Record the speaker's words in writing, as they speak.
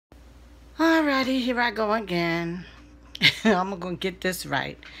Alrighty, here I go again. I'm going to get this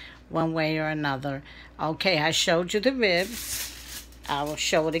right one way or another. Okay, I showed you the ribs. I will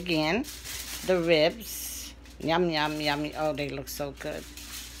show it again. The ribs. Yum, yum, yummy. Oh, they look so good.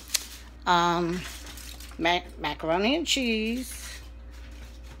 Macaroni and cheese.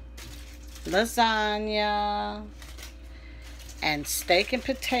 Lasagna. And steak and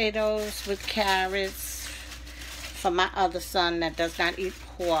potatoes with carrots for my other son that does not eat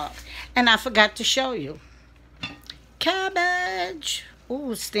pork. And I forgot to show you. Cabbage.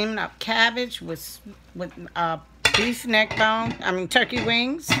 Ooh, steamed up cabbage with beef neck bone. Turkey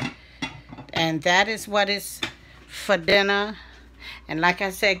wings. And that is what is for dinner. And like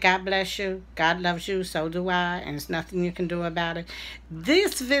I said, God bless you. God loves you. So do I. And there's nothing you can do about it.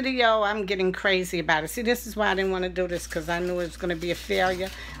 This video, I'm getting crazy about it. See, this is why I didn't want to do this, because I knew it was going to be a failure.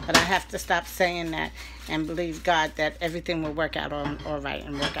 But I have to stop saying that and believe God that everything will work out all right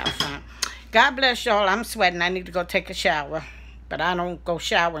and work out fine. God bless y'all. I'm sweating. I need to go take a shower. But I don't go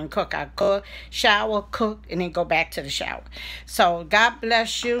shower and cook. I cook, shower, cook, and then go back to the shower. So God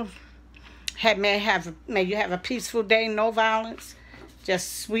bless you. May you have a peaceful day. No violence.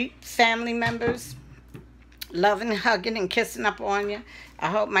 Just sweet family members, loving, hugging, and kissing up on you. I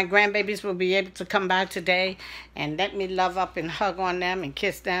hope my grandbabies will be able to come by today and let me love up and hug on them and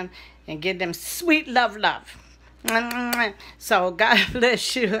kiss them and give them sweet love. So God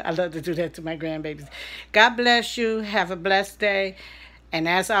bless you. I love to do that to my grandbabies. God bless you. Have a blessed day. And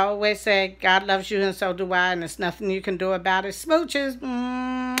as I always say, God loves you and so do I, and there's nothing you can do about it. Smooches.